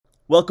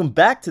Welcome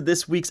back to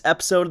this week's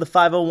episode of the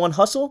 501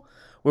 Hustle,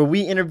 where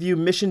we interview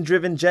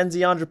mission-driven Gen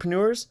Z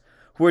entrepreneurs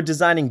who are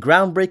designing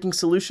groundbreaking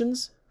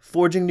solutions,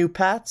 forging new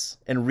paths,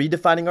 and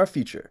redefining our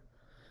future.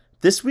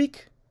 This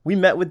week, we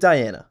met with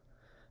Diana,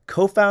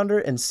 co-founder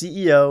and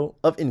CEO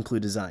of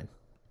Include Design.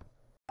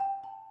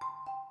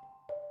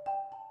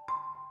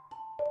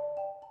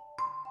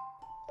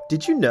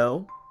 Did you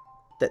know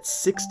that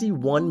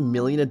 61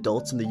 million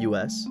adults in the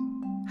US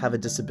have a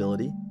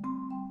disability?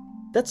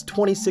 That's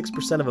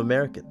 26% of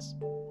Americans.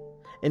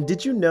 And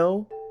did you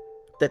know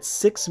that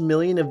 6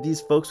 million of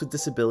these folks with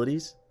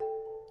disabilities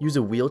use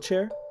a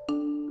wheelchair?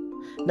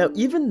 Now,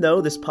 even though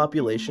this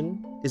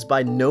population is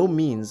by no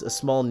means a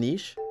small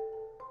niche,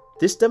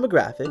 this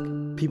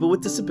demographic, people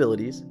with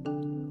disabilities,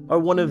 are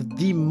one of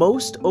the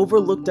most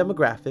overlooked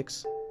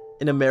demographics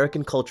in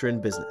American culture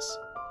and business.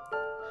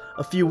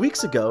 A few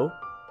weeks ago,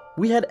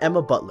 we had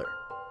Emma Butler,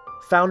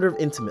 founder of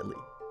Intimately,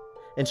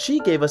 and she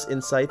gave us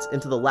insights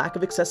into the lack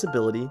of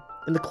accessibility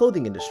in the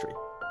clothing industry.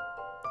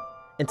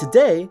 And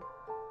today,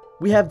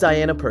 we have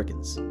Diana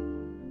Perkins,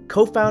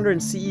 co-founder and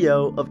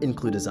CEO of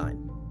Include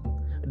Design,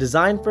 a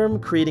design firm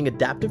creating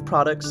adaptive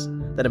products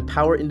that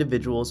empower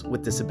individuals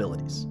with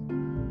disabilities.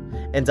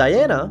 And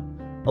Diana,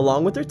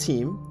 along with her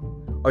team,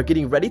 are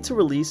getting ready to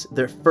release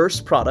their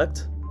first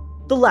product,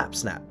 the Lap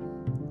Snap.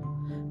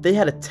 They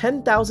had a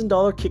 $10,000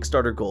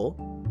 Kickstarter goal,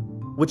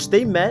 which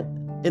they met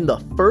in the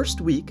first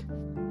week,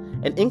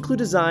 and Include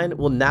Design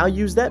will now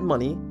use that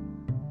money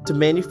to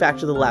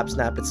manufacture the Lap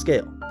Snap at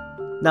scale.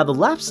 Now, the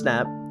Lap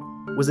Snap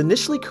was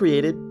initially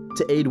created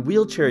to aid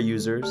wheelchair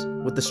users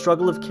with the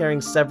struggle of carrying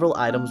several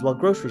items while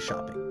grocery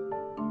shopping.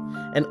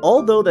 And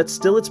although that's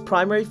still its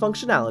primary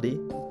functionality,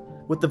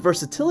 with the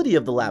versatility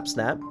of the Lap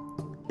Snap,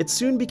 it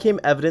soon became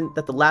evident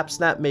that the Lap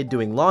Snap made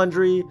doing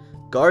laundry,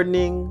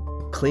 gardening,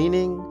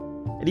 cleaning,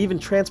 and even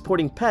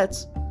transporting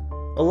pets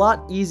a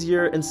lot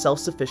easier and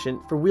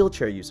self-sufficient for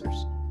wheelchair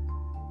users.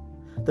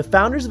 The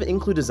founders of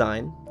Include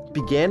Design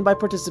began by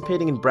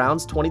participating in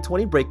Brown's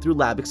 2020 Breakthrough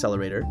Lab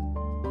Accelerator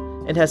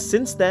and has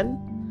since then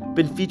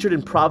been featured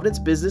in Providence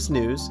Business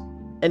News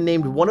and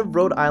named one of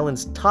Rhode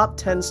Island's top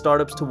 10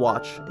 startups to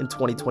watch in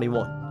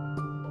 2021.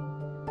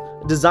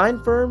 A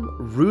design firm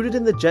rooted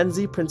in the Gen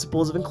Z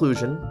principles of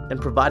inclusion and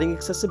providing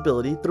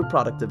accessibility through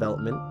product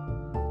development,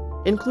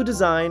 Include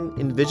Design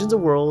envisions a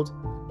world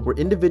where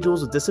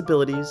individuals with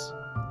disabilities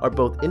are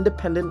both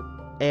independent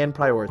and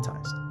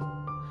prioritized.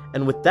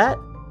 And with that,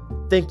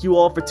 thank you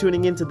all for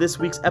tuning in to this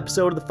week's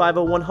episode of the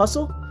 501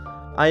 Hustle.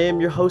 I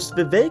am your host,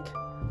 Vivek.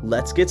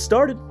 Let's get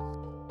started.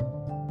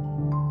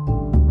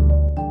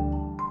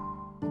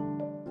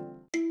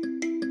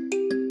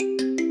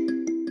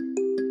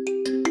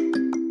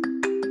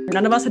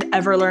 None of us had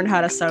ever learned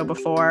how to sew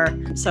before.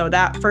 So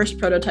that first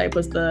prototype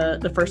was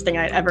the first thing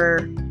I'd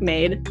ever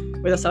made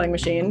with a sewing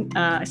machine.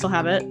 I still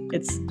have it.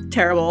 It's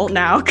terrible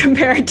now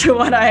compared to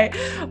what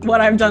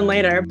I've done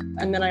later.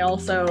 And then I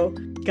also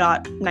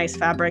got nice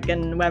fabric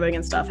and webbing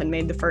and stuff and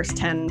made the first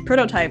 10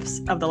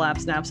 prototypes of the Lap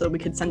Snap so that we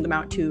could send them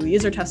out to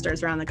user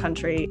testers around the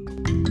country.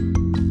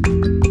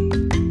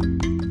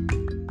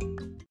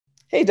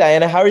 Hey,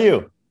 Diana, how are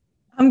you?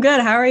 I'm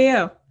good. How are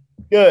you?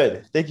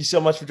 Good. Thank you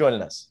so much for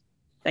joining us.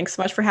 Thanks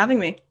so much for having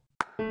me.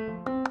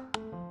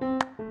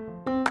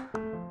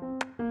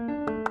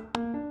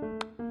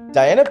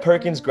 Diana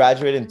Perkins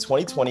graduated in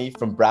 2020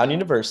 from Brown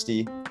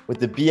University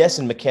with a BS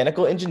in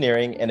Mechanical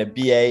Engineering and a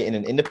BA in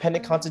an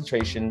independent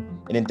concentration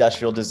in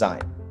Industrial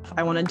Design.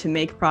 I wanted to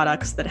make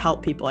products that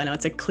help people. I know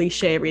it's a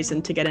cliche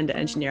reason to get into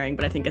engineering,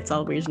 but I think it's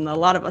a reason that a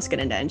lot of us get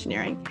into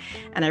engineering.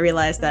 And I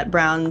realized that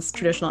Brown's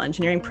traditional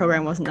engineering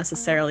program wasn't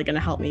necessarily going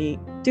to help me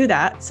do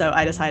that. So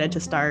I decided to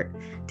start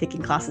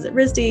taking classes at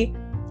RISD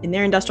in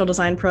their industrial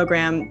design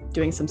program,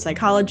 doing some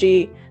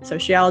psychology,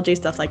 sociology,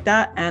 stuff like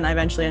that. And I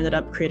eventually ended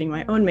up creating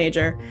my own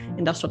major,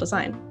 industrial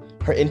design.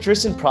 Her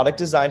interest in product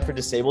design for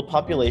disabled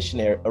population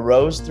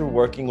arose through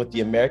working with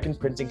the American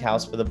Printing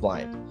House for the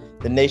Blind,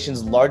 the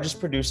nation's largest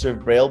producer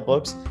of Braille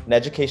books and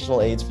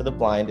educational aids for the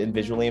blind and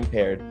visually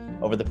impaired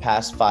over the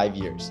past 5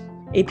 years.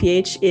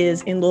 APH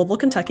is in Louisville,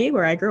 Kentucky,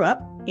 where I grew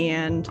up.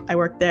 And I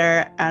worked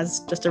there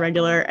as just a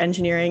regular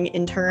engineering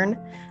intern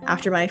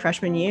after my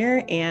freshman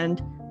year and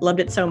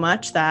loved it so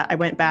much that I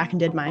went back and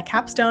did my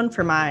capstone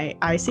for my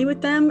IC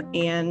with them.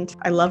 And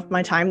I loved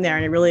my time there.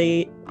 And it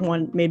really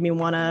made me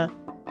want to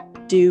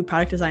do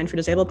product design for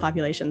disabled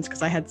populations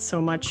because I had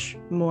so much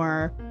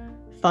more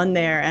fun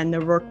there and the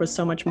work was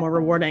so much more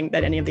rewarding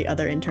than any of the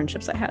other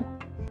internships I had.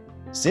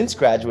 Since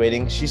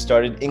graduating, she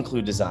started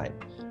Include Design,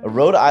 a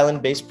Rhode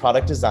Island-based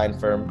product design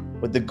firm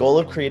with the goal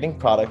of creating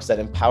products that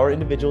empower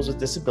individuals with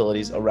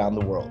disabilities around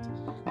the world.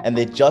 And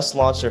they just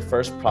launched their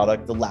first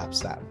product, the Lap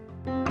Snap.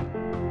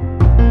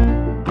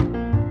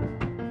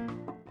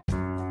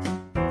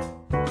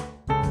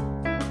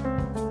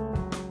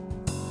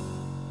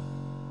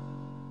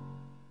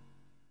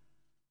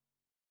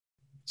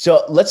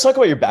 So let's talk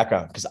about your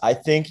background, because I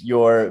think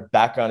your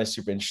background is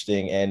super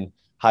interesting and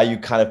how you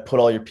kind of put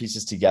all your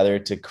pieces together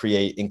to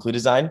create Include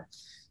Design.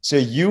 So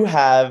you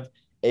have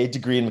a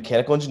degree in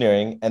mechanical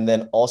engineering and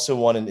then also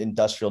one in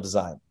industrial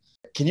design.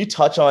 Can you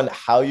touch on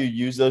how you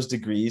use those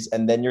degrees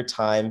and then your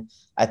time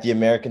at the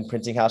American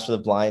Printing House for the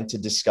Blind to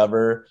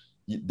discover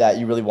that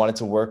you really wanted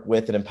to work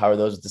with and empower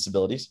those with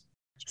disabilities?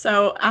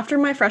 So after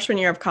my freshman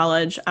year of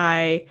college,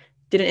 I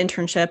did an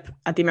internship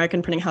at the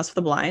American Printing House for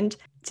the Blind.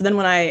 So then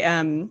when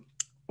I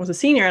was a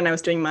senior and I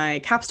was doing my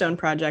capstone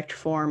project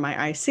for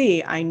my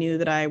IC, I knew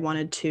that I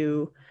wanted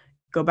to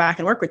go back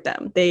and work with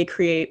them. They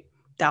create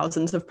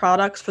thousands of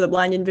products for the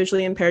blind and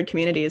visually impaired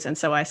communities. And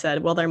so I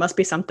said, well, there must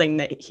be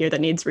something here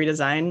that needs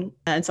redesign.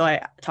 And so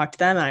I talked to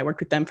them and I worked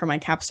with them for my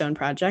capstone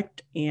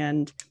project.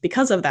 And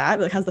because of that,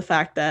 because of the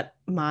fact that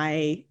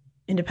my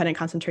independent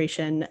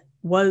concentration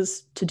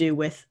was to do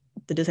with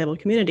the disabled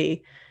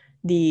community,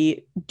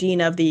 the dean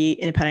of the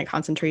independent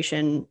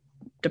concentration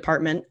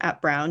department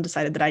at Brown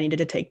decided that I needed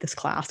to take this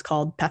class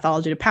called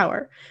Pathology to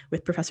Power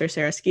with Professor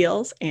Sarah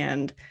Skeels.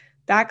 And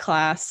that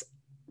class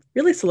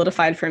really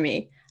solidified for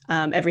me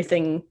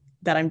everything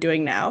that I'm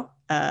doing now.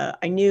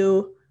 I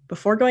knew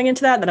before going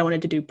into that I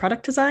wanted to do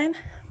product design,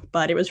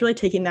 but it was really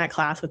taking that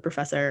class with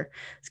Professor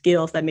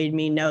Skeels that made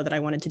me know that I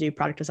wanted to do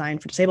product design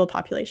for disabled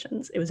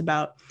populations. It was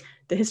about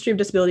the history of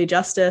disability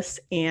justice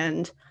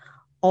and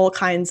all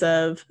kinds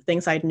of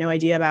things I had no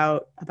idea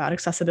about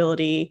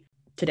accessibility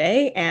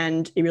today.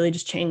 And it really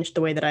just changed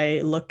the way that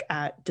I look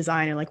at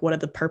design and like, what are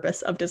the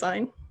purpose of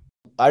design?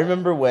 I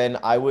remember when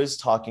I was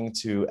talking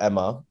to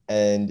Emma,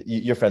 and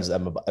you're friends with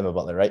Emma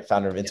Butler, right?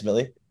 Founder of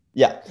Intimately.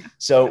 Yeah.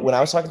 So when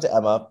I was talking to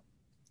Emma,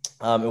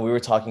 and we were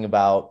talking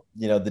about,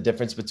 the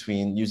difference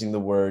between using the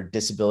word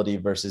disability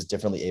versus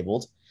differently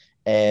abled.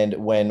 And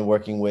when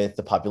working with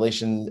the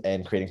population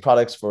and creating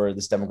products for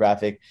this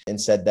demographic, and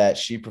said that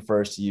she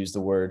prefers to use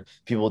the word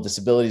people with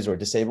disabilities or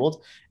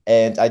disabled.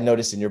 And I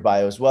noticed in your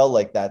bio as well,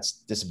 like that's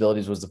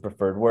disabilities was the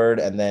preferred word.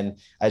 And then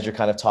as you're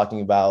kind of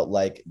talking about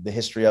like the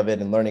history of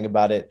it and learning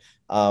about it,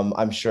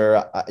 I'm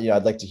sure,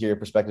 I'd like to hear your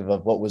perspective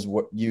of what was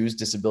used,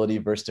 disability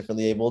versus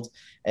differently abled,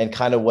 and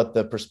kind of what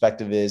the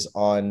perspective is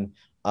on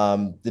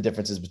the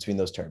differences between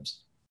those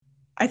terms.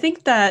 I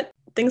think that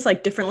things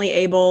like differently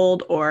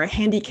abled or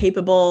handy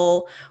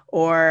capable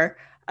or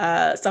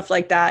stuff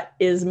like that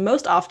is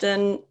most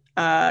often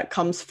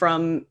comes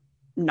from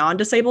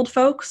non-disabled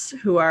folks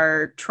who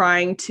are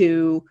trying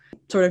to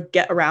sort of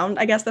get around,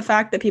 I guess, the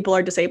fact that people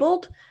are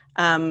disabled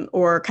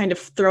or kind of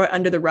throw it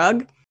under the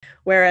rug.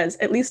 Whereas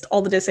at least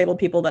all the disabled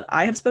people that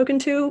I have spoken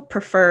to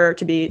prefer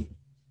to be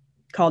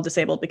called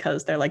disabled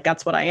because they're like,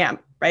 that's what I am,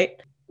 right?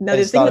 No,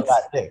 it's not a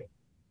bad thing.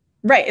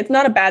 Right. It's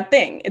not a bad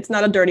thing. It's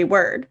not a dirty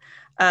word.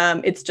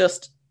 It's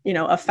just,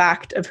 a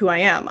fact of who I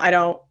am. I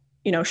don't,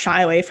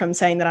 shy away from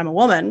saying that I'm a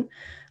woman.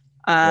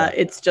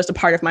 It's just a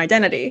part of my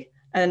identity.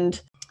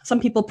 And some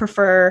people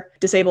prefer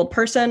disabled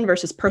person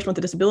versus person with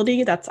a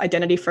disability. That's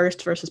identity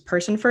first versus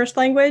person first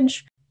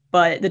language.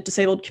 But the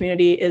disabled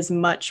community is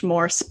much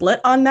more split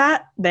on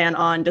that than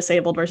on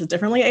disabled versus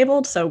differently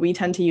abled. So we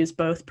tend to use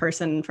both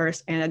person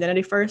first and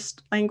identity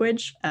first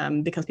language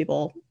because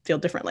people feel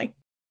differently.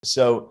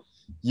 So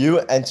you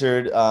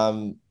entered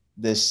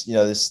this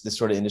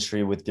sort of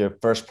industry with your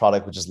first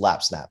product, which is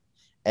LapSnap.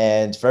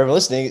 And for everyone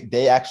listening,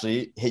 they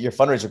actually hit your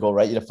fundraiser goal,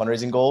 right? You had a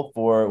fundraising goal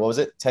for, what was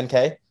it,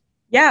 10K?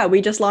 Yeah,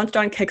 we just launched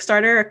on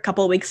Kickstarter a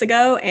couple of weeks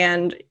ago.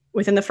 And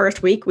within the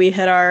first week, we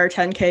hit our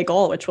 10K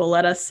goal, which will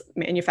let us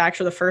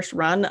manufacture the first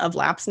run of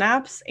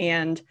LapSnaps.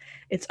 And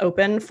it's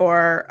open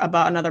for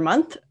about another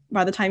month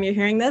by the time you're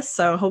hearing this.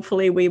 So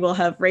hopefully we will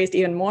have raised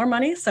even more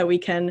money so we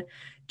can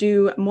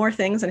do more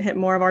things and hit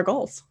more of our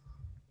goals.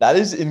 That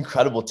is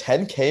incredible.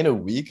 10K in a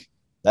week.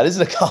 That is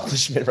an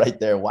accomplishment right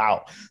there.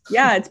 Wow.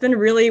 Yeah, it's been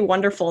really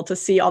wonderful to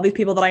see all these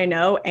people that I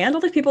know and all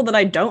these people that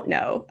I don't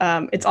know.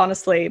 It's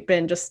honestly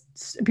been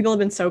people have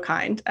been so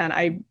kind and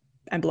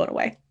I'm blown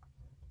away.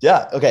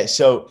 Yeah. Okay.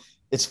 So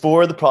it's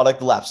for the product,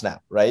 the LapSnap,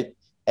 right?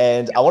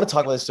 And I want to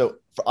talk about this. So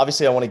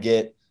obviously I want to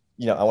get,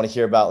 I want to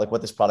hear about like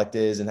what this product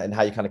is and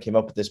how you kind of came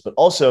up with this, but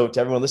also to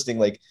everyone listening,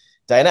 like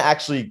Diana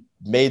actually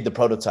made the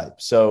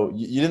prototype. So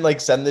you didn't like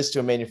send this to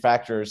a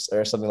manufacturer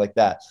or something like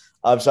that.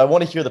 So I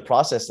want to hear the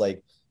process.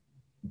 Like,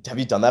 have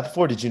you done that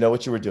before? Did you know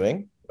what you were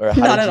doing? Or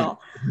Not at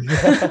all.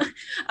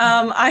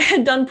 I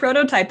had done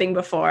prototyping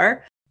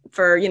before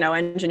for,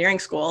 engineering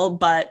school,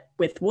 but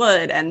with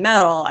wood and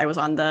metal, I was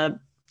on the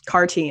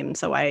car team.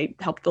 So I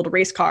helped build a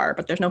race car,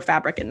 but there's no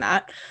fabric in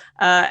that.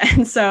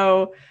 And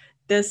so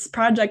this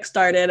project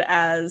started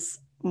as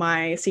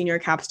my senior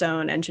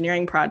capstone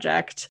engineering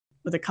project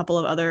with a couple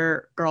of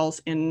other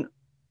girls in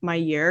my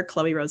year,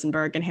 Chloe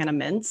Rosenberg and Hannah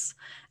Mintz,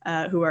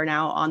 who are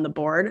now on the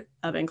board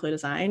of Include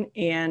Design.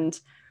 And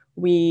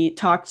we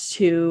talked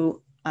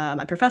to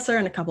my professor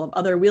and a couple of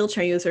other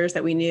wheelchair users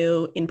that we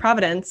knew in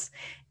Providence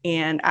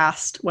and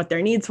asked what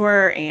their needs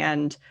were.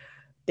 And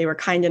they were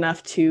kind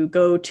enough to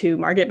go to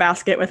Market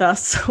Basket with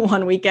us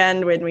one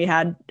weekend when we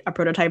had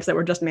prototypes that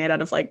were just made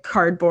out of like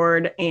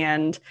cardboard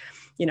and,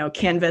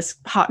 canvas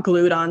hot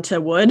glued onto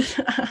wood.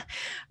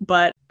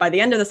 But by the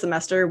end of the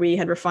semester, we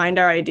had refined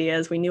our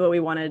ideas. We knew what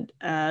we wanted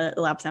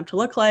LabSnap to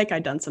look like.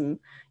 I'd done some,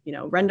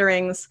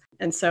 renderings.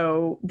 And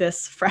so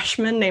this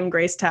freshman named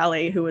Grace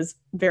Talley, who was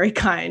very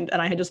kind,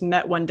 and I had just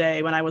met one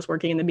day when I was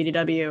working in the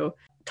BDW,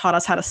 taught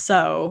us how to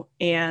sew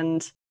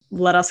and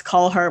let us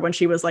call her when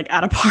she was like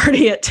at a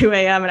party at 2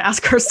 a.m. and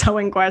ask her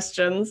sewing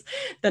questions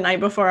the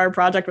night before our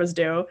project was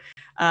due.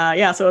 So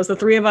it was the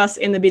three of us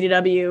in the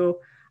BDW.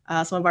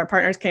 Some of our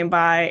partners came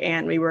by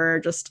and we were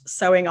just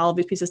sewing all of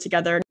these pieces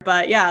together.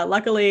 But yeah,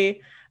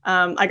 luckily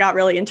I got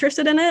really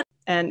interested in it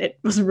and it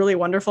was really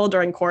wonderful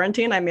during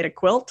quarantine. I made a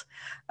quilt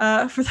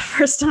for the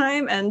first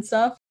time and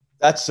stuff.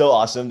 That's so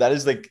awesome. That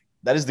is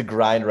the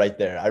grind right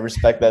there. I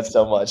respect that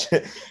so much.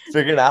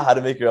 Figuring out how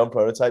to make your own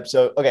prototype.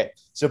 So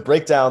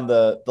break down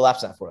the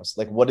LabSnap for us.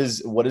 Like what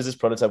is this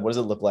prototype? What does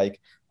it look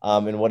like?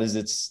 And what is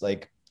its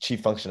like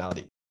chief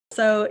functionality?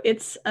 So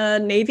it's a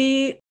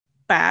navy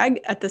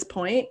bag at this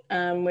point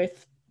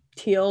with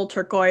teal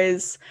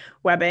turquoise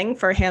webbing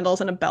for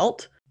handles and a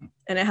belt.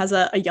 And it has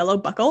a yellow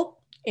buckle.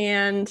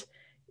 And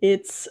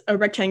it's a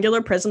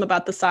rectangular prism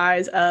about the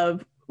size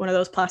of one of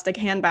those plastic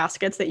hand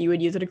baskets that you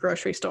would use at a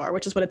grocery store,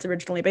 which is what it's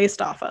originally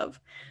based off of.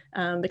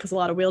 Because a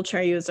lot of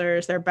wheelchair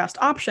users, their best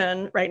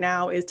option right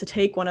now is to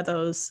take one of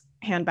those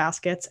hand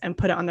baskets and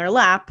put it on their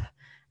lap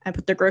and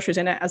put their groceries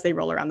in it as they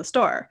roll around the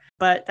store.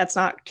 But that's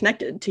not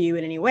connected to you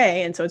in any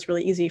way. And so it's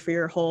really easy for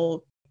your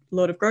whole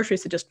load of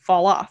groceries to just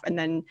fall off. And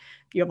then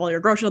you have all your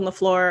groceries on the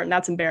floor and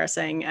that's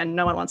embarrassing and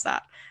no one wants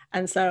that.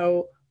 And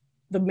so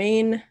the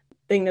main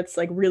thing that's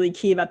like really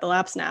key about the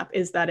LabSnap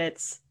is that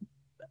its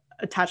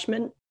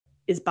attachment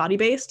is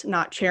body-based,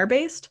 not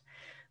chair-based.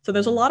 So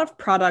there's a lot of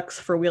products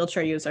for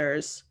wheelchair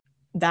users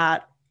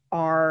that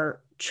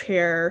are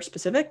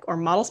chair-specific or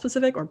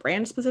model-specific or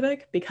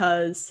brand-specific,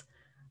 because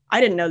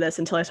I didn't know this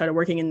until I started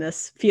working in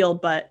this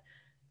field, but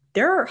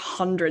there are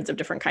hundreds of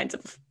different kinds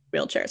of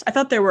wheelchairs. I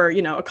thought there were,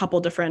 a couple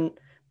different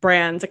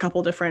brands, a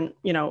couple different,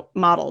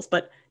 models,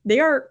 but they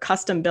are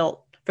custom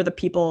built for the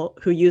people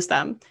who use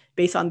them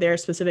based on their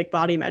specific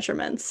body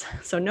measurements.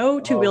 So no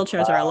two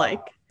wheelchairs are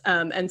alike.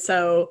 And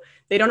so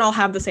they don't all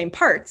have the same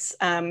parts.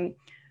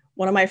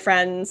 One of my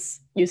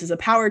friends uses a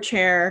power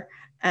chair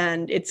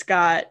and it's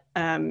got,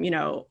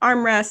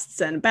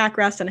 armrests and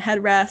backrest and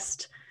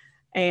headrest.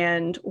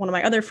 And one of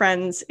my other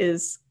friends she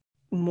has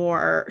a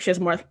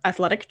more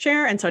athletic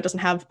chair. And so it doesn't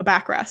have a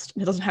backrest.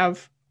 It doesn't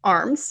have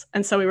arms.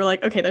 And so we were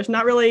like, okay, there's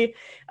not really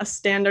a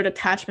standard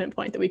attachment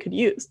point that we could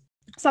use.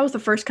 So that was the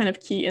first kind of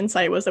key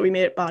insight, was that we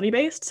made it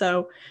body-based.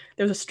 So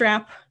there's a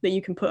strap that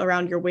you can put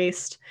around your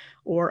waist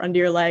or under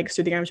your legs,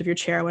 through the arms of your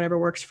chair, whatever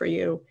works for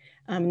you.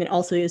 And it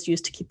also is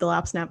used to keep the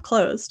LabSnap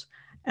closed.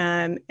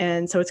 And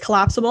so it's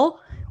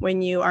collapsible.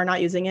 When you are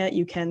not using it,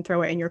 you can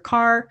throw it in your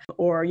car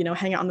or,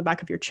 hang it on the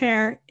back of your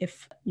chair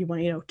if you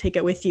want to, take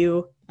it with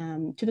you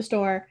to the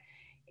store.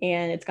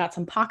 And it's got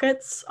some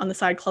pockets on the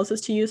side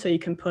closest to you, so you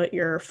can put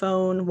your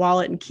phone,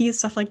 wallet, and keys,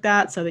 stuff like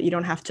that, so that you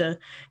don't have to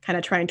kind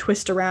of try and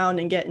twist around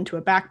and get into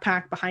a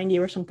backpack behind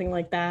you or something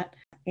like that.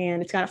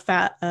 And it's got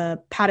a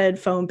padded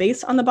foam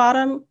base on the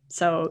bottom.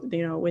 So,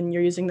 when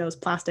you're using those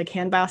plastic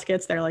hand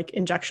baskets, they're like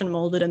injection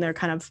molded and they're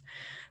kind of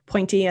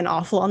pointy and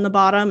awful on the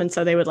bottom. And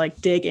so they would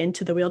like dig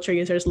into the wheelchair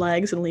user's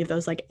legs and leave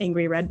those like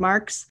angry red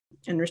marks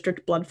and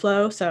restrict blood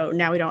flow. So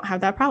now we don't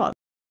have that problem.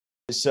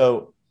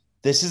 So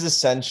this is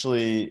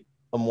essentially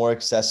a more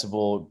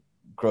accessible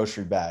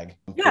grocery bag.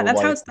 Yeah, that's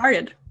how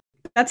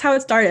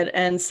it started.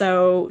 And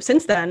so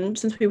since then,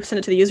 since we sent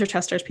it to the user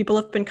testers, people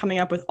have been coming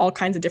up with all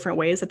kinds of different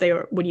ways that they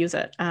would use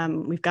it.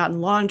 We've gotten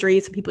laundry.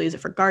 Some people use it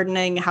for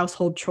gardening,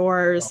 household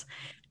chores,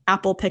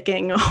 apple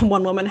picking.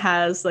 One woman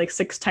has like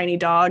 6 tiny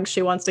dogs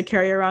she wants to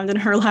carry around in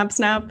her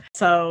LabSnap.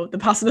 So the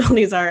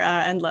possibilities are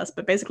endless.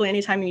 But basically,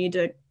 anytime you need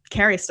to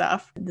carry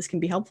stuff, this can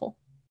be helpful.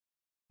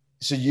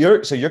 So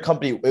your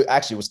company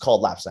actually was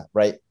called LabSnap,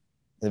 right?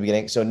 In the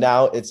beginning. So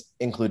now it's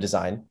Include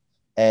Design,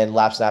 and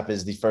LabSnap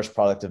is the first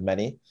product of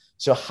many.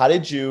 So how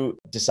did you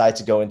decide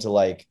to go into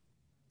like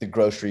the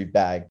grocery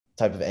bag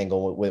type of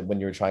angle when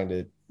you were trying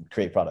to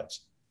create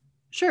products?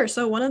 Sure.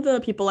 So one of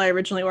the people I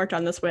originally worked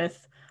on this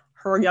with,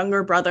 her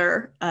younger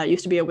brother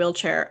used to be a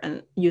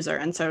wheelchair user.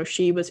 And so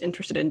she was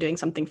interested in doing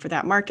something for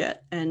that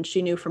market. And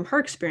she knew from her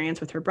experience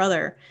with her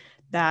brother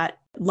that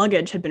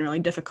luggage had been really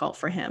difficult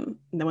for him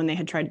when they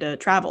had tried to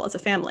travel as a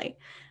family.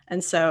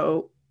 And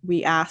so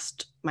we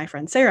asked my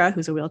friend Sarah,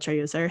 who's a wheelchair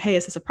user, hey,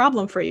 is this a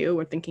problem for you?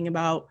 We're thinking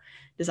about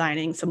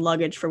designing some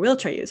luggage for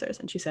wheelchair users.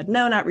 And she said,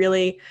 no, not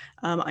really.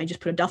 I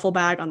just put a duffel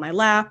bag on my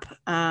lap.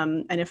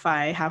 And if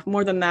I have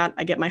more than that,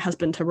 I get my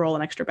husband to roll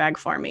an extra bag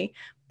for me.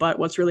 But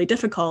what's really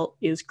difficult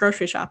is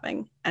grocery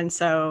shopping. And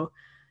so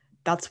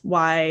that's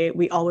why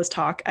we always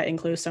talk at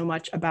Include so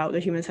much about the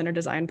human-centered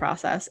design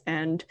process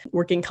and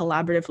working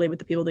collaboratively with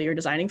the people that you're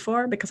designing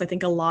for, because I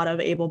think a lot of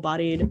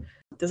able-bodied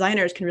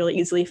designers can really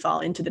easily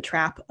fall into the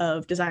trap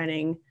of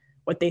designing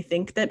what they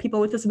think that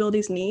people with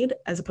disabilities need,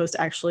 as opposed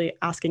to actually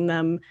asking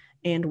them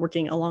and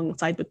working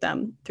alongside with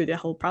them through the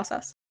whole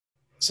process.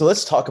 So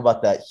let's talk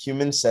about that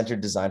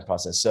human-centered design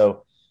process.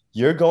 So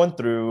you're going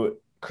through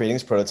creating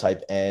this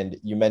prototype, and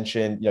you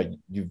mentioned,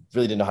 you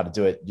really didn't know how to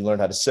do it. You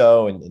learned how to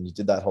sew, and you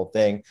did that whole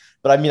thing.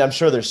 But I mean, I'm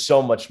sure there's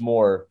so much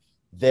more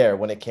there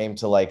when it came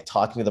to like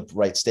talking to the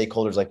right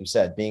stakeholders, like you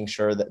said, making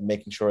sure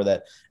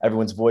that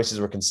everyone's voices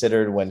were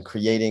considered when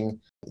creating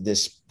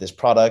this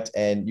product.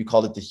 And you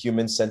called it the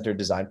human-centered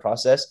design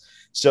process.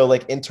 So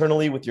like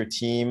internally with your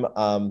team,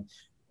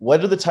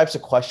 what are the types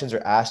of questions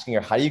you're asking,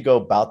 or how do you go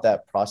about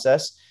that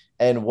process?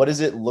 And what does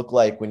it look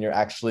like when you're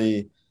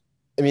actually,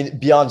 I mean,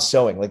 beyond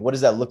sewing, like what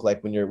does that look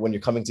like when you're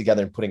coming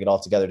together and putting it all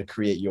together to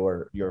create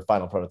your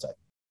final prototype?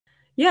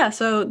 Yeah,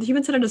 so the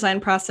human-centered design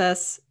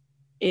process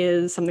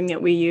is something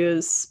that we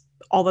use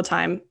all the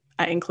time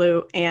at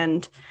Include.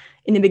 And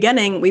in the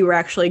beginning, we were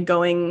actually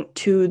going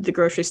to the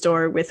grocery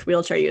store with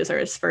wheelchair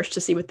users first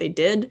to see what they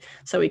did,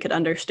 so we could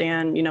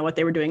understand, what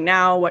they were doing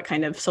now, what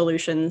kind of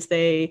solutions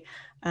they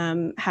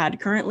had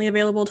currently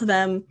available to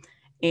them,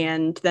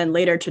 and then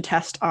later to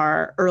test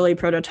our early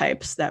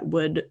prototypes that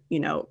would,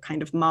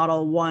 kind of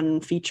model one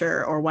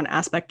feature or one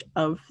aspect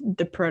of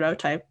the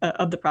prototype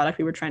of the product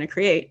we were trying to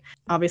create.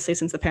 Obviously,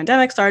 since the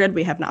pandemic started,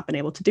 we have not been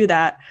able to do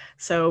that.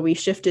 So we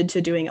shifted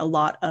to doing a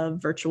lot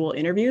of virtual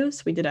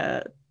interviews. We did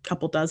a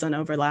couple dozen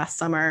over last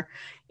summer,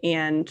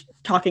 and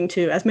talking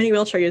to as many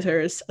wheelchair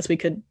users as we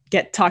could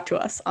get talk to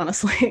us,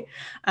 honestly.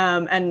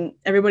 And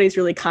everybody's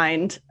really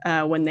kind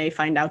when they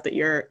find out that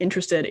you're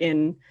interested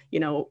in,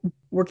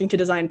 working to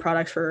design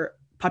products for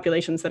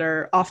populations that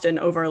are often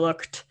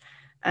overlooked.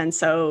 And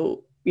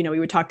so, we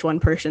would talk to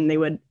one person, they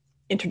would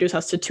introduce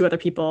us to two other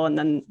people, and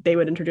then they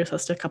would introduce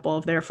us to a couple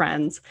of their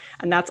friends.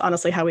 And that's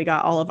honestly how we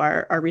got all of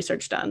our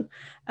research done.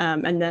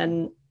 And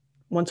then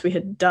once we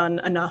had done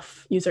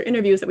enough user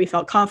interviews that we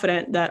felt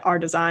confident that our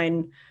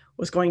design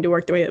was going to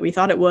work the way that we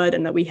thought it would,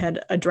 and that we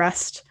had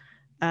addressed,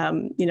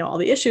 all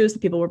the issues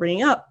that people were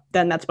bringing up,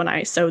 then that's when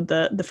I sewed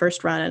the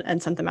first run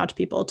and sent them out to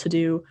people to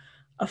do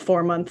a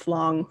 4-month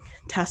long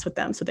test with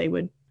them. So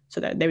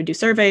that they would do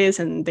surveys,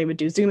 and they would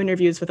do Zoom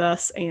interviews with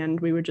us, and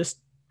we would just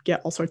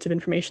get all sorts of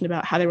information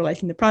about how they were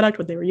liking the product,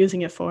 what they were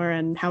using it for,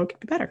 and how it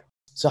could be better.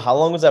 So how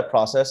long was that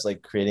process,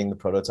 like creating the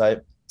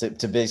prototype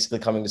to basically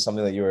coming to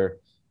something that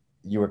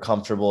you were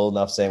comfortable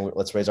enough saying,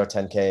 let's raise our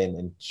 10K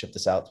and ship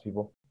this out to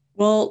people?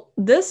 Well,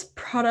 this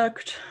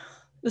project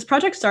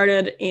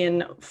started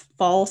in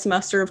fall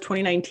semester of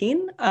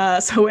 2019.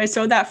 So I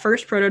sewed that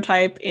first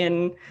prototype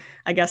in,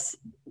 I guess,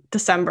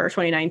 December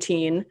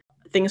 2019.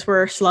 Things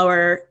were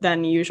slower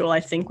than usual,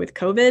 I think, with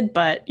COVID.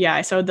 But yeah,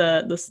 I sewed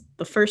the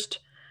first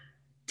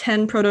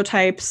 10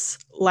 prototypes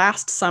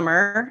last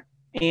summer,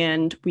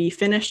 and we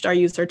finished our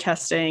user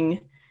testing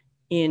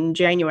in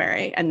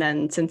January. And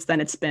then since then,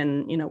 it's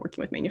been,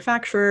 working with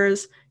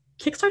manufacturers.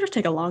 Kickstarters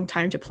take a long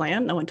time to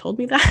plan. No one told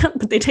me that,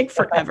 but they take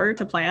forever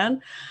to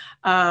plan.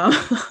 So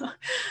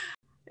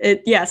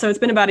it's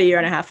been about a year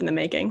and a half in the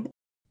making.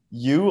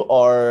 You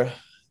are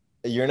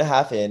a year and a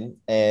half in,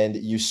 and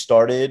you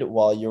started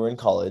while you were in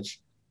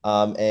college,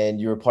 and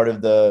you were part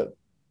of the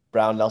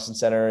Brown Nelson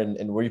Center,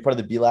 and were you part of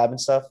the B Lab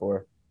and stuff,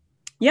 or?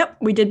 Yep,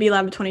 we did B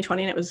Lab in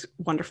 2020, and it was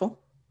wonderful.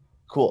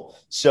 Cool.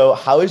 So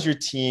how is your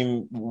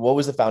team? What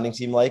was the founding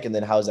team like? And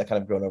then how has that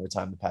kind of grown over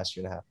time the past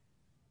year and a half?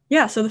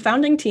 Yeah, so the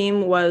founding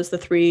team was the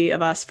three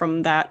of us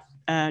from that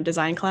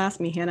design class,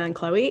 me, Hannah, and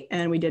Chloe,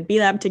 and we did B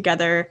Lab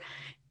together.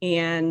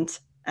 And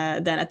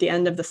then at the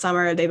end of the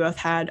summer, they both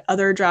had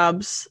other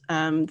jobs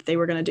they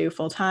were going to do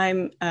full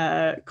time.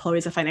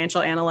 Chloe's a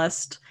financial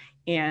analyst,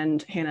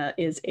 and Hannah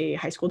is a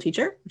high school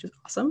teacher, which is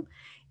awesome.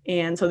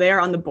 And so they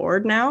are on the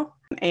board now.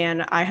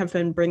 And I have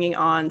been bringing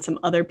on some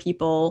other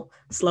people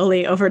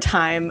slowly over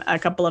time, a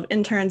couple of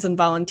interns and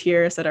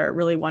volunteers that are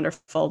really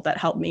wonderful that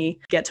help me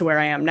get to where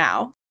I am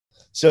now.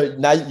 So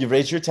now you've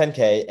raised your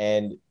 10K,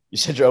 and you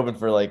said you're open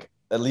for like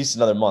at least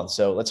another month.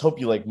 So let's hope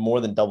you like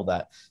more than double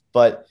that.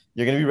 But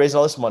you're going to be raising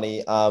all this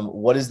money.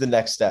 What is the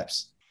next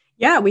steps?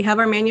 Yeah, we have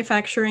our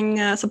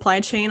manufacturing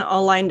supply chain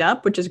all lined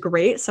up, which is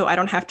great. So I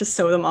don't have to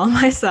sew them all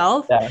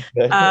myself.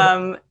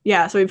 So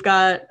we've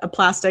got a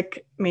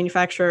plastic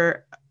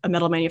manufacturer, a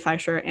metal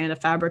manufacturer, and a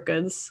fabric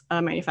goods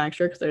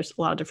manufacturer, because there's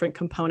a lot of different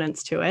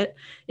components to it,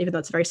 even though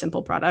it's a very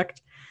simple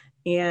product.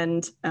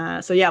 And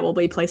we'll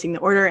be placing the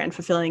order and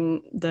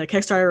fulfilling the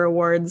Kickstarter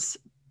rewards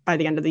by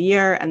the end of the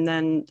year. And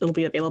then it'll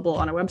be available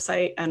on our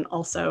website and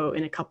also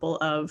in a couple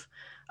of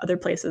other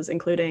places,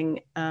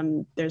 including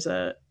there's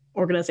a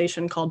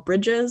organization called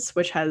Bridges,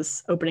 which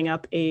has opening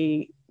up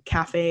a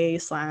cafe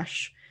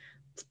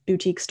 /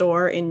 boutique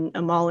store in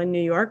a mall in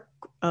New York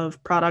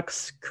of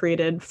products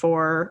created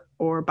for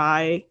or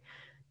by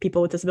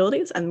people with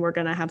disabilities. And we're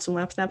going to have some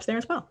lap snaps there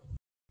as well.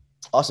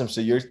 Awesome.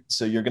 So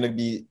you're going to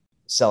be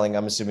selling,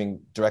 I'm assuming,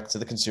 direct to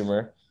the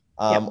consumer.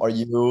 Yep.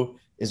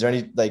 Is there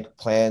any like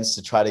plans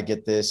to try to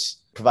get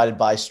this provided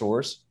by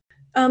stores?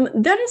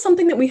 That is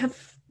something that we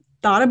have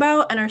thought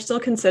about and are still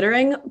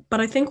considering. But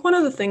I think one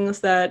of the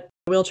things that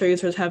wheelchair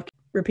users have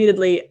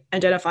repeatedly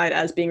identified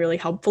as being really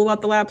helpful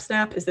about the Lap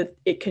Snap is that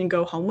it can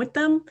go home with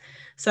them.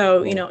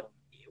 So,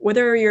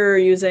 whether you're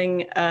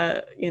using,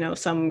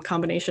 some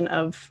combination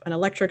of an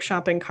electric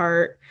shopping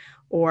cart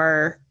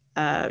or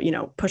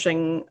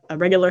pushing a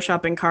regular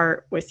shopping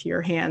cart with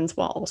your hands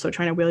while also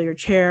trying to wheel your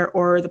chair,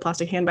 or the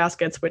plastic hand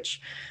baskets,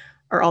 which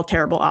are all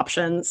terrible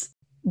options.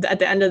 At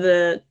the end of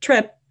the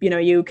trip,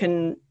 you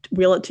can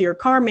wheel it to your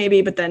car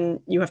maybe, but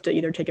then you have to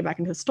either take it back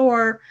into the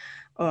store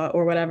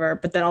or whatever.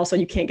 But then also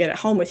you can't get it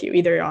home with you,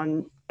 either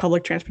on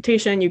public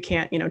transportation. You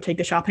can't, take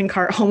the shopping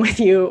cart home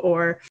with you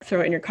or throw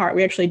it in your car.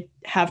 We actually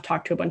have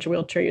talked to a bunch of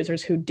wheelchair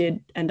users who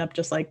did end up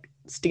just like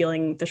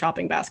stealing the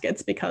shopping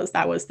baskets because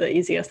that was the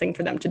easiest thing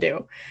for them to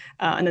do.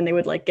 And then they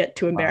would like get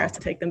too embarrassed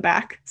to take them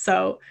back.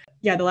 So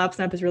yeah, the lap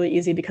snap is really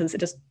easy because it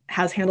just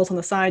has handles on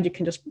the side. You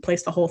can just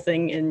place the whole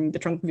thing in the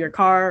trunk of your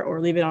car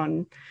or leave it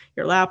on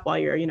your lap while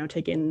you're,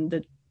 taking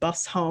the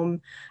bus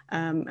home.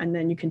 And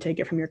then you can take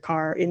it from your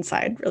car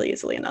inside really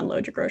easily and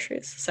unload your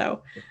groceries.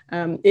 So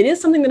it is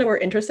something that we're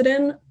interested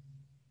in,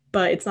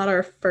 but it's not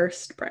our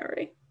first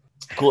priority.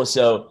 Cool.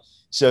 So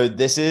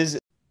this is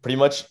pretty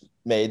much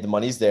made, the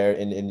money's there,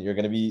 and you're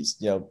going to be,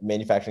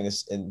 manufacturing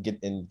this and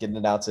getting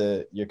it out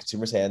to your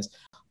consumers' hands.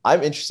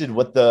 I'm interested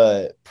what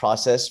the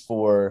process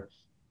for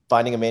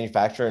finding a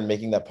manufacturer and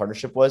making that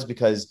partnership was,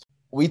 because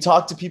we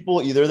talk to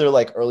people, either they're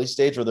like early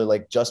stage or they're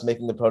like just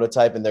making the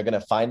prototype and they're going to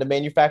find a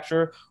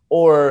manufacturer,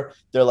 or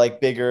they're like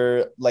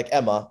bigger, like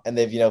Emma, and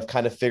they've,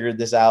 kind of figured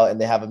this out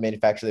and they have a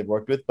manufacturer they've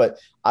worked with. But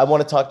I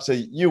want to talk to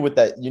you with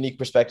that unique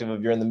perspective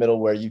of you're in the middle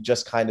where you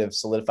just kind of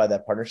solidified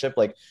that partnership.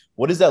 Like,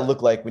 what does that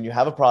look like when you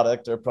have a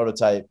product or a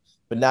prototype,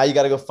 but now you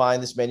got to go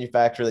find this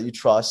manufacturer that you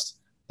trust,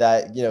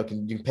 that, you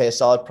can pay a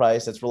solid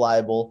price, that's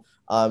reliable,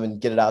 and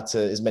get it out to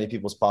as many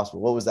people as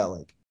possible. What was that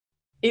like?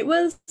 It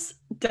was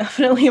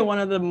definitely one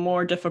of the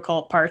more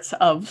difficult parts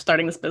of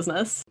starting this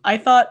business. I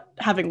thought,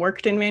 having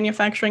worked in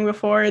manufacturing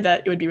before,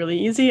 that it would be really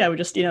easy. I would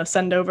just,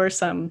 send over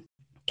some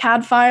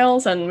CAD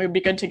files and we'd be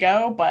good to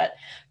go. But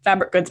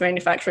fabric goods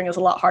manufacturing is a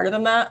lot harder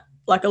than that.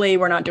 Luckily,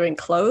 we're not doing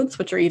clothes,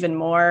 which are even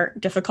more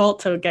difficult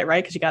to get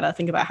right because you got to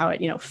think about how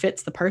it,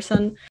 fits the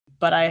person.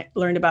 But I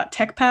learned about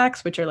tech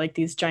packs, which are like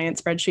these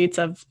giant spreadsheets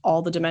of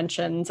all the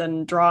dimensions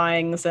and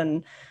drawings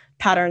and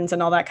patterns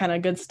and all that kind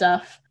of good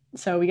stuff.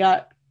 So we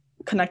got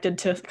connected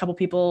to a couple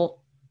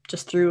people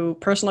just through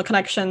personal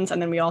connections.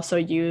 And then we also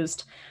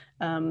used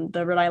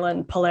the Rhode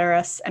Island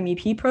Polaris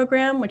MEP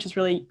program, which is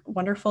really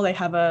wonderful. They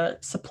have a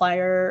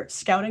supplier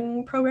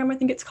scouting program, I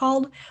think it's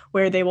called,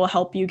 where they will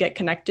help you get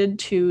connected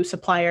to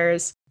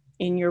suppliers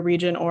in your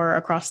region or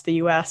across the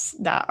US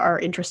that are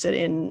interested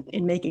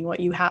in making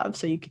what you have.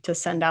 So you get to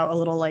send out a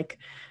little, like,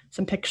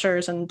 some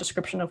pictures and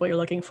description of what you're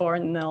looking for,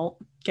 and they'll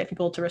get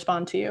people to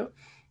respond to you.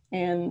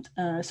 And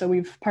so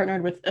we've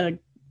partnered with a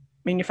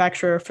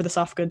manufacturer for the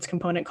soft goods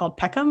component called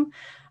Peckham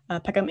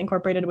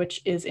Incorporated,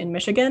 which is in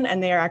Michigan,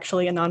 and they are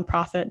actually a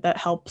nonprofit that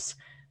helps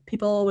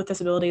people with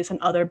disabilities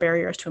and other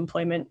barriers to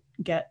employment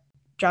get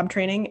job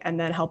training and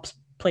then helps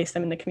place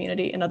them in the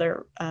community in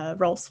other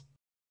roles.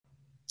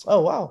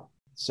 Oh, wow.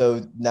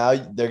 So now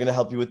they're going to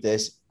help you with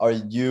this. Are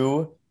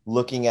you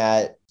looking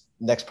at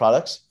next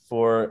products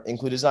for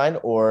Inklu Design,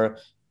 or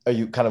are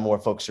you kind of more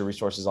focused your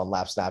resources on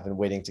LapSnap and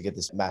waiting to get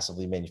this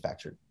massively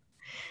manufactured?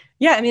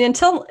 Yeah, I mean,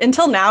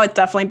 until now, it's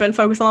definitely been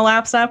focused on the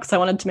LapSnap because I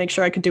wanted to make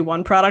sure I could do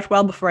one product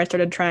well before I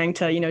started trying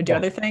to, do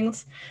other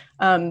things.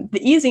 The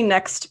easy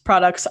next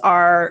products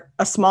are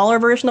a smaller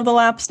version of the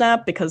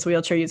LapSnap because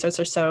wheelchair users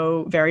are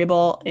so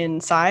variable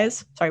in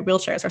size. Sorry,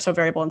 wheelchairs are so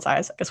variable in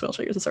size. I guess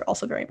wheelchair users are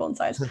also variable in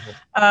size.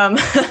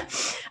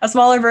 A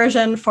smaller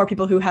version for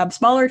people who have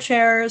smaller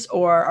chairs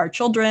or are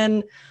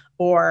children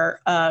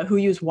or who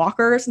use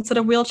walkers instead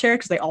of wheelchair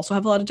because they also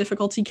have a lot of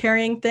difficulty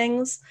carrying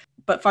things.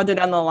 But farther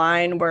down the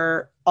line,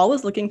 we're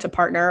always looking to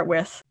partner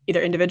with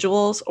either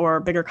individuals or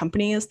bigger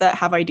companies that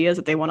have ideas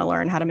that they want to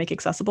learn how to make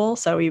accessible.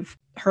 So we've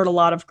heard a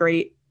lot of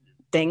great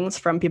things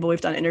from people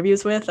we've done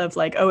interviews with of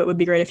like, oh, it would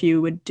be great if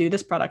you would do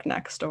this product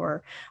next,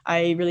 or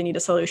I really need a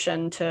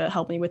solution to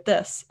help me with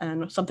this.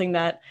 And something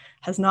that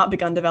has not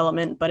begun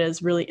development but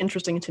is really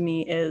interesting to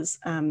me is,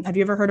 have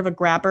you ever heard of a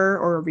grabber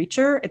or a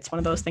reacher? It's one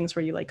of those things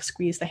where you like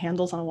squeeze the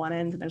handles on one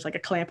end and there's like a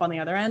clamp on the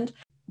other end.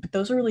 But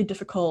those are really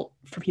difficult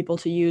for people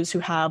to use who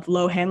have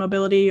low hand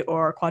mobility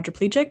or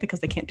quadriplegic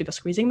because they can't do the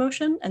squeezing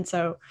motion. And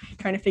so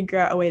trying to figure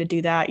out a way to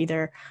do that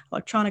either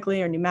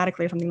electronically or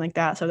pneumatically or something like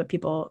that so that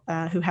people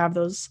who have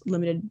those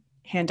limited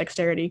hand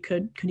dexterity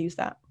could use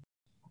that.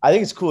 I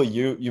think it's cool.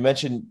 You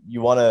mentioned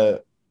you want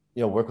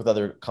to work with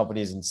other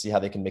companies and see how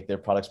they can make their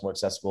products more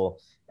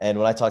accessible. And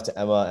when I talked to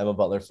Emma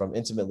Butler from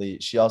Intimately,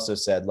 she also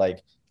said,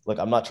 like, look,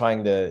 I'm not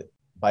trying to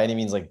by any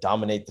means like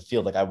dominate the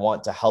field. Like, I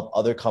want to help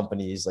other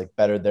companies like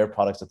better their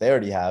products that they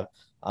already have.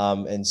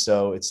 And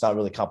so it's not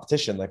really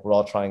competition. Like, we're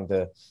all trying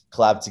to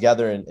collab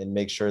together and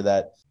make sure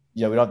that,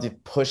 we don't have to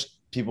push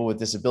people with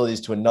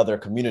disabilities to another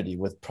community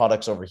with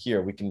products over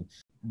here. We can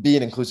be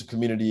an inclusive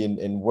community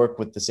and work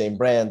with the same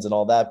brands and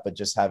all that, but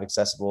just have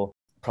accessible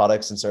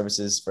products and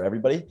services for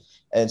everybody.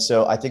 And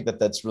so I think that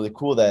that's really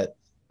cool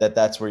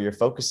that's where your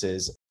focus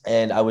is.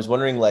 And I was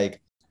wondering,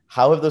 like,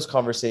 how have those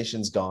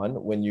conversations gone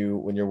when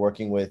you're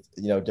working with,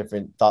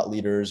 different thought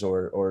leaders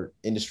or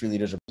industry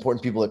leaders or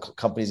important people at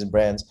companies and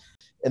brands?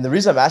 And the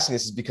reason I'm asking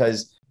this is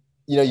because,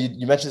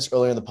 you mentioned this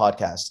earlier in the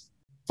podcast.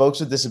 Folks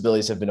with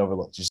disabilities have been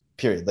overlooked, just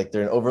period. Like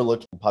they're an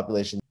overlooked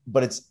population,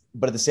 but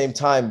at the same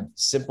time,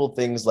 simple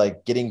things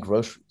like getting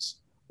groceries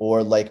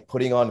or like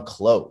putting on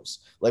clothes.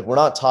 Like we're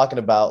not talking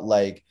about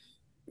like,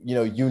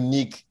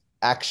 unique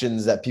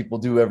actions that people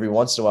do every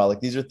once in a while. Like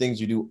these are things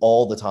you do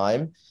all the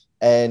time.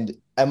 And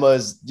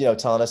Emma's,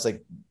 telling us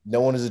like no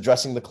one is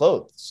addressing the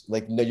clothes.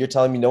 Like, no, you're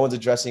telling me no one's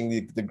addressing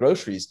the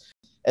groceries.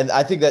 And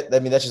I think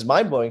that's just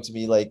mind blowing to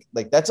me. Like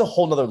that's a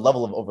whole nother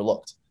level of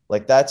overlooked.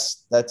 Like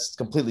that's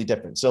completely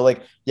different. So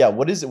like, yeah,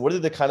 what are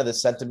the kind of the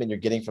sentiment you're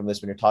getting from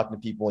this when you're talking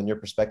to people and your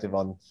perspective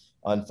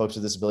on folks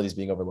with disabilities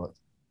being overlooked?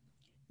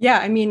 Yeah,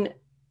 I mean,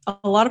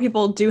 a lot of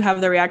people do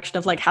have the reaction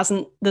of like,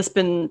 hasn't this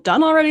been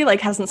done already? Like,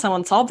 hasn't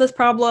someone solved this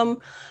problem?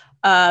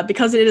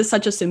 Because it is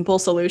such a simple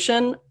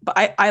solution.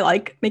 But I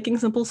like making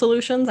simple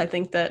solutions. I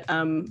think that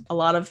a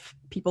lot of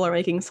people are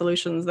making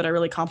solutions that are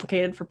really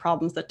complicated for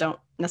problems that don't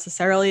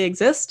necessarily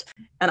exist.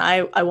 And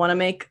I want to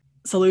make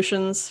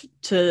solutions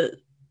to,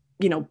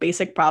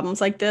 basic problems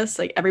like this.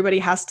 Like everybody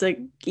has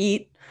to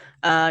eat,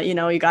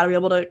 you got to be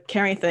able to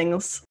carry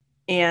things.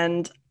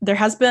 And there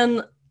has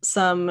been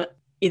some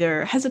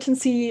either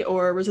hesitancy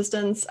or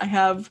resistance I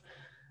have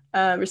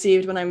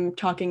received when I'm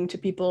talking to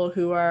people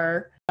who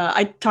are,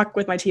 I talk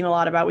with my team a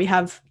lot about, we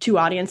have two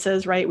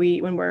audiences, right?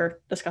 When we're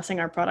discussing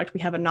our product,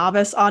 we have a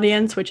novice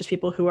audience, which is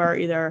people who are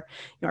either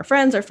our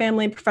friends or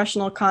family,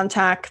 professional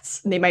contacts.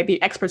 They might be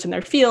experts in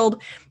their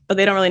field, but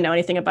they don't really know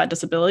anything about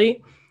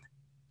disability.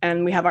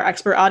 And we have our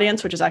expert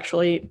audience, which is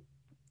actually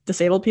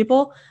disabled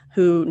people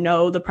who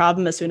know the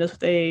problem as soon as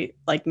they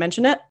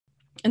mention it.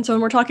 And so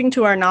when we're talking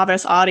to our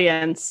novice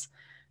audience,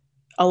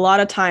 a lot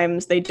of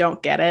times they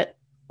don't get it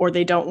or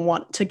they don't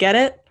want to get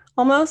it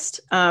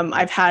almost.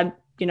 I've had,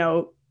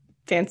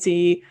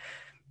 fancy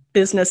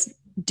business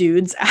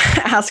dudes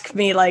ask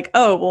me like,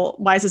 oh, well,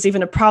 why is this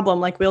even a problem?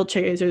 Like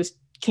wheelchair users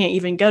can't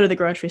even go to the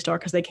grocery store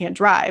because they can't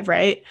drive,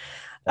 right?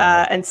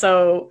 And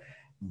so,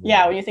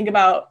 yeah, when you think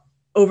about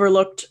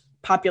overlooked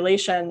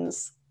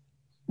populations,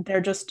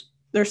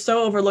 they're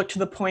so overlooked to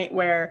the point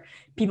where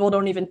people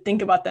don't even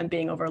think about them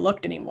being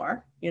overlooked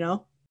anymore,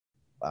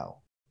 Wow.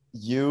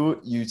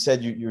 You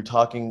said you're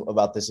talking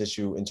about this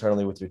issue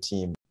internally with your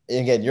team. And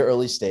again, you're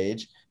early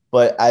stage,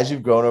 but as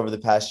you've grown over the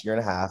past year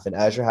and a half, and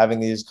as you're having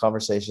these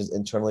conversations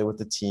internally with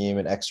the team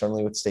and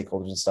externally with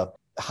stakeholders and stuff,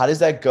 how does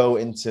that go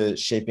into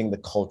shaping the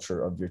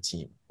culture of your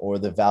team or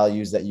the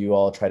values that you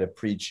all try to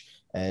preach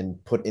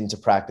and put into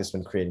practice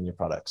when creating your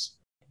products?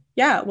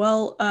 Yeah,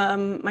 well,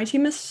 my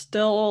team is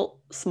still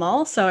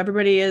small, so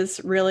everybody is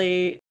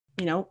really,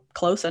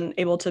 close and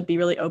able to be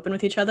really open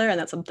with each other. And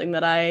that's something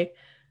that I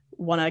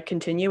want to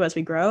continue as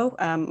we grow.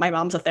 My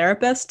mom's a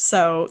therapist,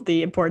 so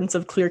the importance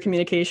of clear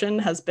communication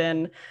has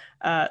been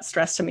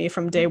stressed to me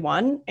from day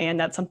one. And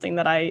that's something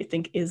that I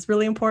think is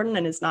really important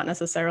and is not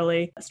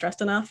necessarily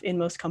stressed enough in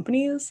most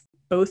companies.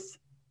 Both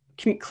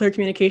clear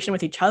communication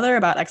with each other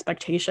about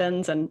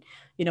expectations and,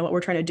 what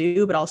we're trying to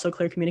do, but also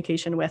clear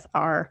communication with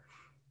our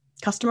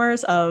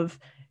customers of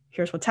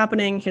here's what's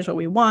happening, here's what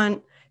we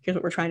want, here's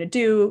what we're trying to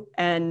do,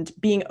 and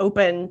being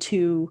open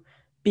to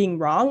being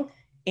wrong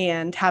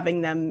and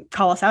having them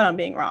call us out on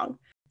being wrong.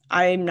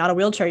 I'm not a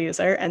wheelchair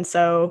user, and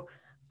so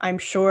I'm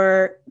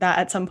sure that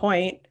at some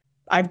point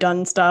I've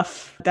done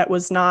stuff that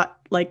was not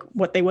like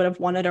what they would have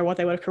wanted or what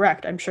they would have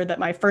correct. I'm sure that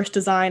my first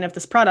design of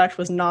this product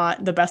was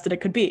not the best that it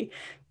could be.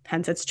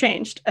 Hence it's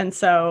changed. And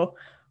so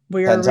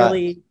we're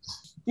really,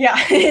 yeah,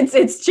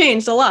 it's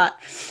changed a lot.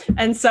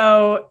 And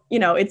so,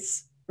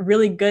 it's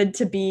really good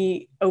to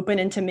be open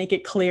and to make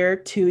it clear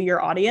to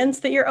your audience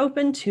that you're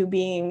open to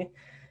being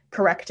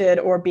corrected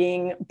or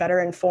being better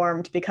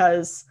informed,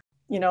 because,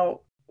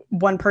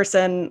 one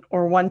person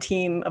or one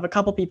team of a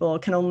couple people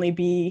can only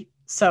be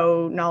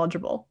so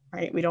knowledgeable,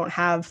 right? We don't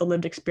have the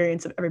lived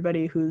experience of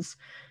everybody who's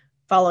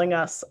following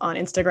us on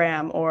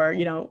Instagram or,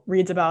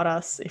 reads about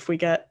us if we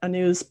get a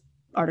news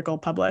article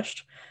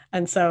published.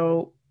 And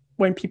so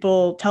when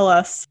people tell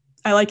us,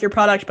 I like your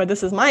product, but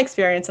this is my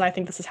experience and I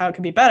think this is how it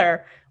could be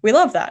better, we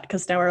love that,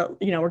 because now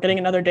we're getting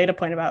another data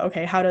point about,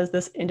 okay, how does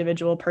this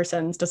individual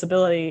person's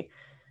disability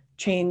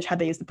change how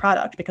they use the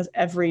product, because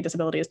every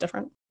disability is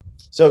different.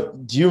 So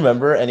do you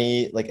remember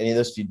any of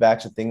those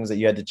feedbacks or things that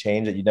you had to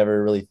change that you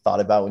never really thought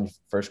about when you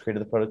first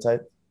created the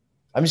prototype?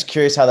 I'm just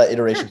curious how that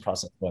iteration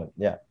process went.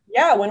 Yeah.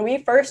 Yeah, when we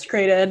first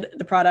created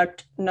the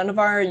product, none of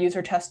our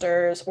user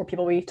testers or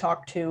people we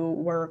talked to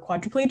were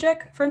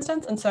quadriplegic, for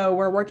instance. And so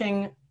we're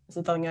working, this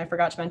is something I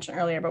forgot to mention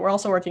earlier, but we're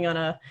also working on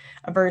a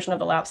version of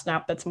the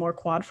LapSnap that's more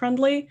quad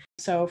friendly.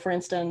 So for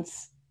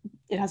instance,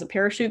 it has a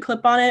parachute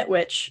clip on it,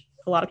 which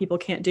a lot of people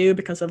can't do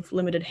because of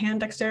limited hand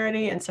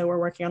dexterity. And so we're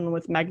working on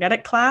with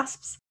magnetic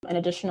clasps. And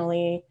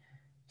additionally,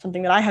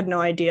 something that I had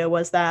no idea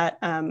was that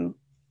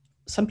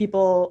some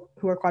people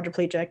who are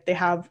quadriplegic, they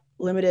have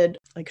limited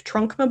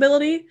trunk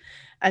mobility.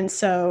 And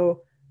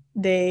so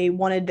they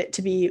wanted it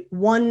to be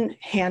one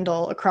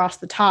handle across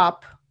the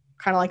top,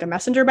 kind of like a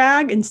messenger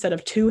bag, instead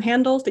of two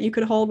handles that you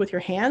could hold with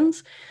your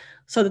hands,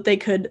 so that they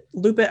could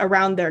loop it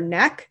around their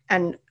neck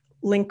and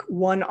link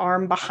one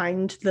arm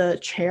behind the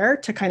chair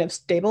to kind of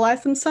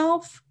stabilize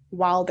themselves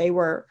while they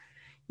were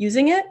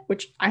using it,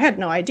 which I had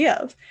no idea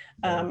of.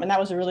 And that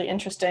was a really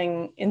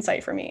interesting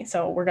insight for me.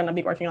 So we're going to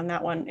be working on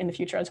that one in the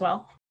future as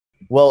well.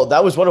 Well,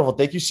 that was wonderful.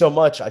 Thank you so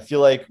much. I feel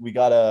like we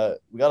got a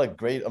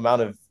great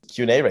amount of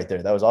Q&A right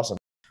there. That was awesome.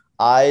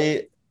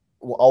 I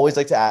always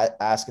like to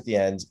ask at the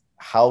end,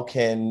 how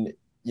can,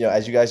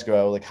 as you guys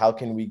grow, like how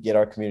can we get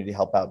our community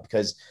help out?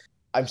 Because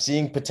I'm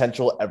seeing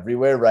potential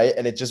everywhere, right?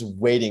 And it's just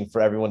waiting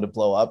for everyone to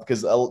blow up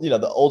because,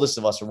 the oldest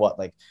of us are what,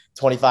 like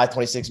 25,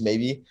 26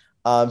 maybe.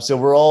 So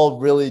we're all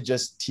really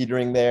just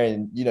teetering there,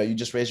 and you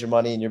just raise your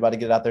money and you're about to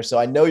get it out there. So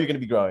I know you're going to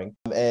be growing,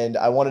 and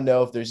I want to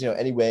know if there's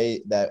any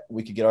way that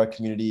we could get our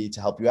community to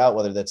help you out,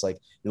 whether that's like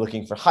you're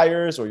looking for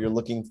hires or you're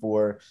looking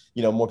for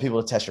more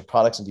people to test your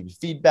products and give you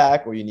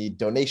feedback, or you need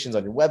donations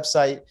on your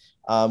website.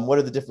 What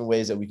are the different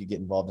ways that we could get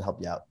involved to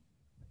help you out?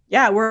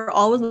 Yeah, we're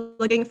always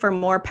looking for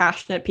more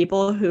passionate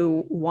people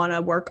who want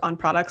to work on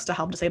products to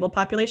help disabled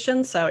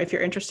populations. So if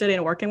you're interested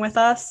in working with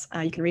us,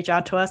 you can reach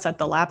out to us at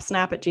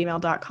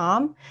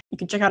thelapsnap@gmail.com. You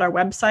can check out our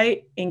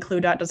website,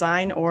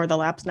 include.design or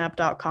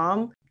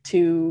thelapsnap.com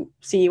to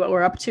see what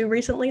we're up to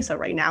recently. So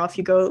right now, if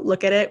you go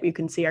look at it, you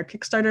can see our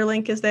Kickstarter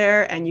link is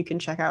there, and you can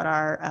check out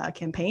our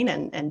campaign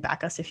and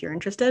back us if you're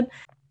interested.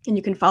 And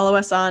you can follow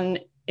us on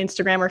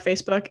Instagram or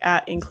Facebook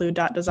at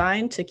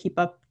include.design to keep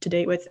up to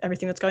date with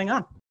everything that's going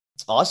on.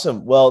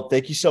 Awesome. Well,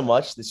 thank you so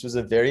much. This was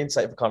a very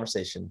insightful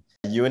conversation.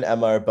 You and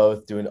Emma are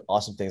both doing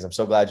awesome things. I'm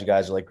so glad you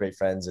guys are like great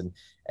friends.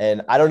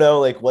 And I don't know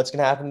like what's going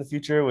to happen in the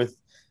future with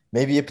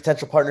maybe a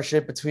potential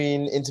partnership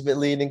between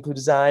Intimately and Include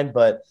Design,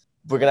 but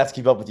we're going to have to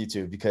keep up with you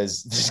too,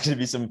 because there's going to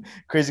be some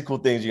crazy cool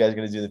things you guys are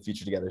going to do in the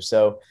future together.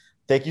 So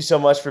thank you so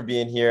much for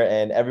being here,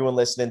 and everyone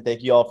listening.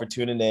 Thank you all for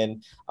tuning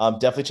in.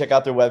 Definitely check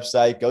out their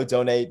website, go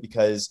donate,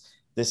 because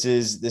this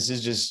is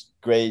just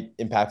great,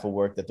 impactful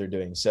work that they're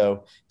doing.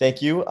 So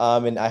thank you.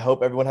 And I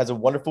hope everyone has a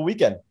wonderful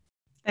weekend.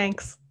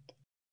 Thanks.